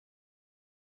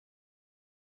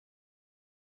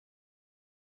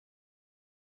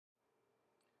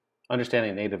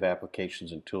Understanding native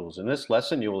applications and tools. In this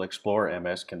lesson, you will explore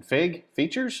MSCONFIG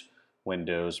features,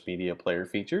 Windows Media Player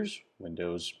features,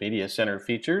 Windows Media Center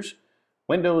features,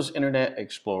 Windows Internet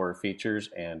Explorer features,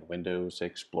 and Windows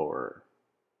Explorer.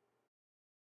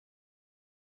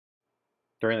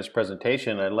 During this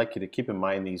presentation, I'd like you to keep in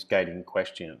mind these guiding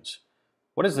questions.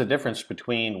 What is the difference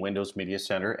between Windows Media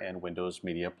Center and Windows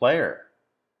Media Player?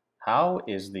 How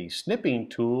is the snipping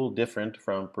tool different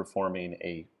from performing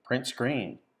a print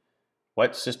screen?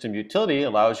 What system utility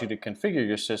allows you to configure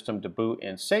your system to boot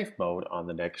in safe mode on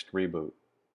the next reboot?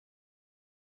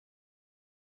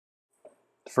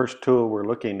 The first tool we're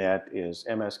looking at is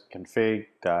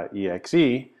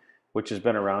msconfig.exe, which has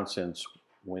been around since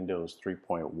Windows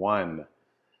 3.1.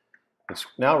 It's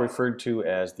now referred to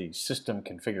as the system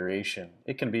configuration.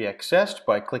 It can be accessed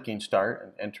by clicking Start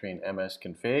and entering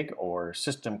msconfig or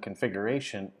System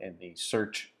Configuration in the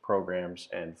Search, Programs,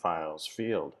 and Files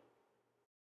field.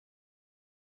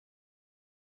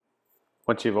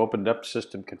 Once you've opened up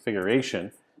System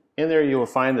Configuration, in there you will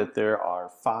find that there are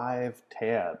 5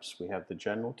 tabs. We have the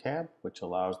General tab, which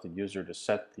allows the user to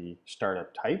set the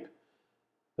startup type.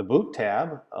 The Boot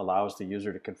tab allows the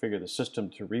user to configure the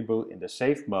system to reboot into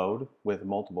safe mode with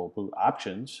multiple boot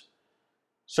options.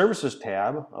 Services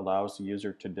tab allows the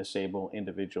user to disable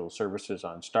individual services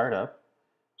on startup.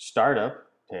 Startup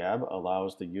tab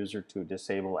allows the user to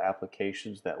disable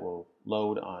applications that will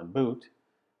load on boot.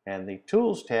 And the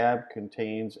Tools tab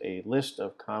contains a list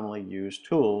of commonly used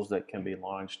tools that can be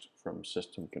launched from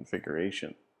system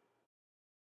configuration.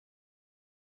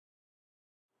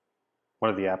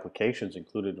 One of the applications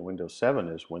included in Windows 7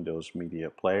 is Windows Media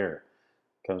Player.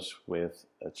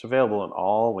 It's available in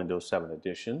all Windows 7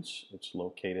 editions. It's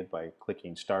located by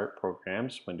clicking Start,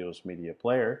 Programs, Windows Media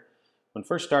Player. When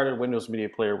first started, Windows Media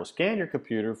Player will scan your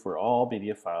computer for all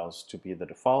media files to be the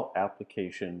default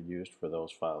application used for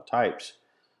those file types.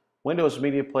 Windows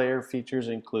Media Player features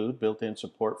include built-in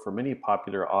support for many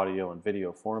popular audio and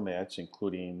video formats,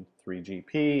 including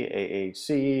 3GP,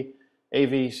 AAC,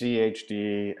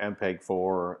 AV-CHD,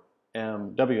 MPEG-4,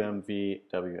 WMV,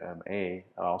 WMA. It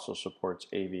also supports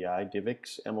AVI,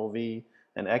 DivX, MOV,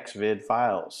 and XVID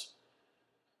files.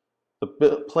 The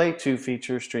Play To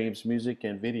feature streams music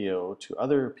and video to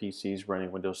other PCs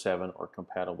running Windows 7 or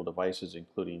compatible devices,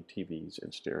 including TVs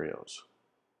and stereos.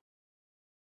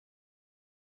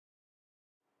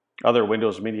 Other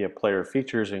Windows Media Player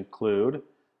features include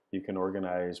you can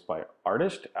organize by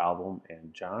artist, album,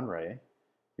 and genre.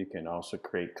 You can also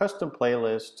create custom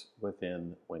playlists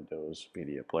within Windows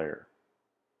Media Player.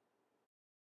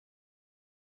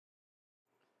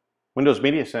 Windows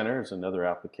Media Center is another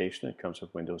application that comes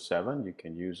with Windows 7. You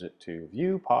can use it to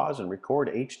view, pause, and record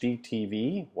HD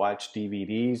TV, watch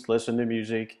DVDs, listen to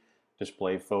music,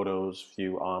 display photos,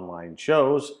 view online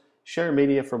shows, share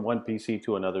media from one PC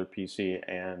to another PC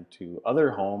and to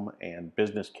other home and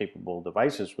business capable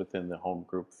devices within the Home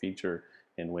Group feature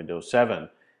in Windows 7.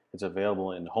 It's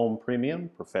available in Home Premium,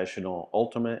 Professional,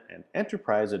 Ultimate, and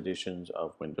Enterprise editions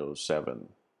of Windows 7.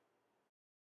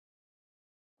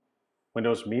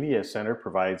 Windows Media Center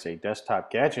provides a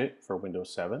desktop gadget for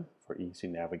Windows 7 for easy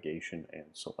navigation and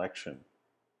selection.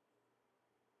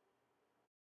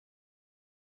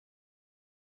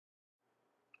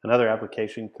 Another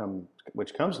application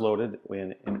which comes loaded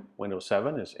in Windows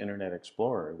 7 is Internet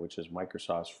Explorer, which is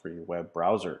Microsoft's free web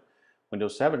browser.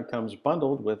 Windows 7 comes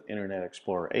bundled with Internet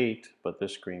Explorer 8, but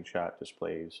this screenshot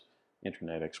displays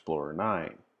Internet Explorer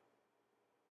 9.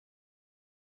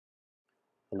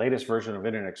 The latest version of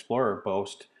Internet Explorer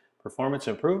boasts performance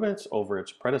improvements over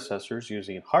its predecessors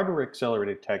using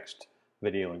hardware-accelerated text,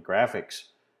 video, and graphics.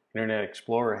 Internet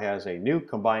Explorer has a new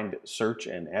combined search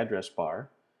and address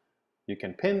bar. You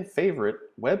can pin favorite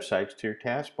websites to your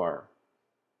taskbar.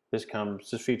 This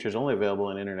feature is only available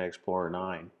in Internet Explorer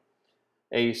 9.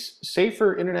 A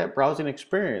safer internet browsing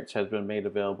experience has been made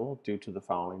available due to the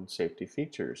following safety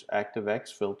features.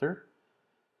 Activex Filter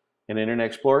in Internet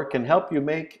Explorer can help you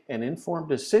make an informed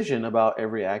decision about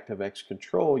every ActiveX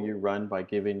control you run by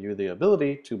giving you the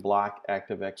ability to block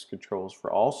ActiveX controls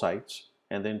for all sites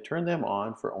and then turn them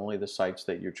on for only the sites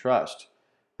that you trust.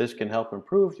 This can help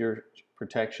improve your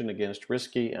protection against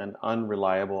risky and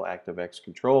unreliable ActiveX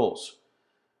controls.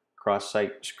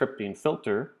 Cross-site scripting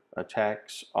filter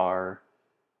attacks are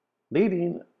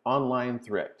leading online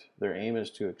threat. Their aim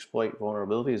is to exploit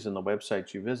vulnerabilities in the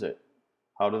websites you visit.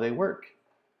 How do they work?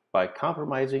 By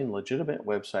compromising legitimate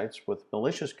websites with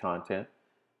malicious content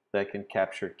that can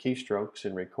capture keystrokes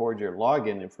and record your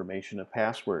login information and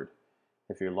password.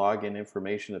 If your login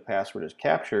information and password is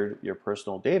captured, your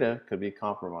personal data could be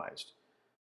compromised.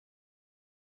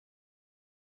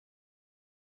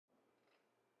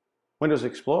 Windows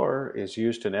Explorer is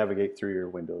used to navigate through your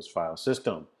Windows file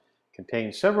system. It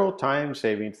contains several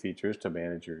time-saving features to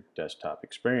manage your desktop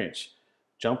experience.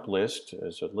 Jump List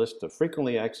is a list of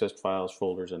frequently accessed files,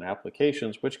 folders, and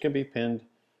applications which can be pinned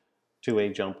to a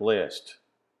jump list.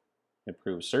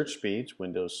 Improves search speeds.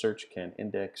 Windows Search can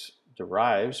index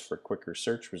derives for quicker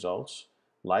search results.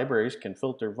 Libraries can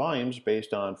filter volumes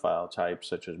based on file types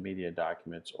such as media,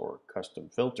 documents, or custom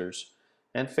filters.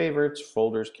 And favorites,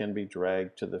 folders can be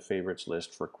dragged to the favorites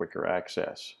list for quicker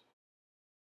access.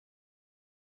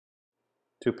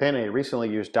 To pin a recently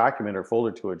used document or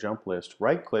folder to a jump list,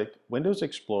 right-click Windows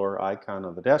Explorer icon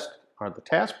on the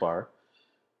taskbar.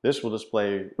 This will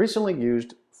display recently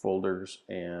used folders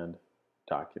and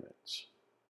documents.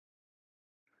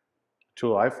 The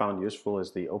tool I found useful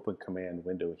is the Open Command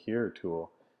Window Here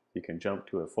tool. You can jump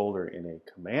to a folder in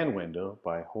a command window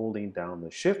by holding down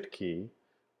the Shift key,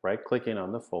 right-clicking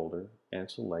on the folder, and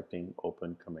selecting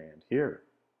Open Command Here.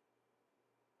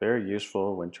 Very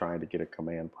useful when trying to get a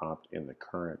command prompt in the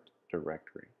current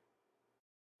directory.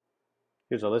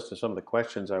 Here's a list of some of the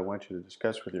questions I want you to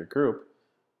discuss with your group.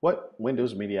 What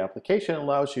Windows Media application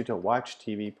allows you to watch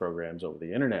TV programs over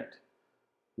the internet?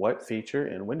 What feature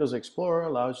in Windows Explorer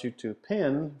allows you to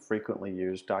pin frequently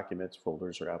used documents,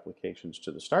 folders, or applications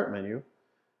to the Start menu?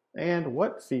 And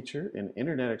what feature in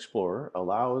Internet Explorer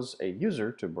allows a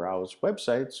user to browse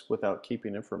websites without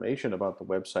keeping information about the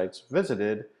websites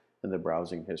visited in the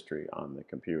browsing history on the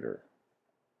computer?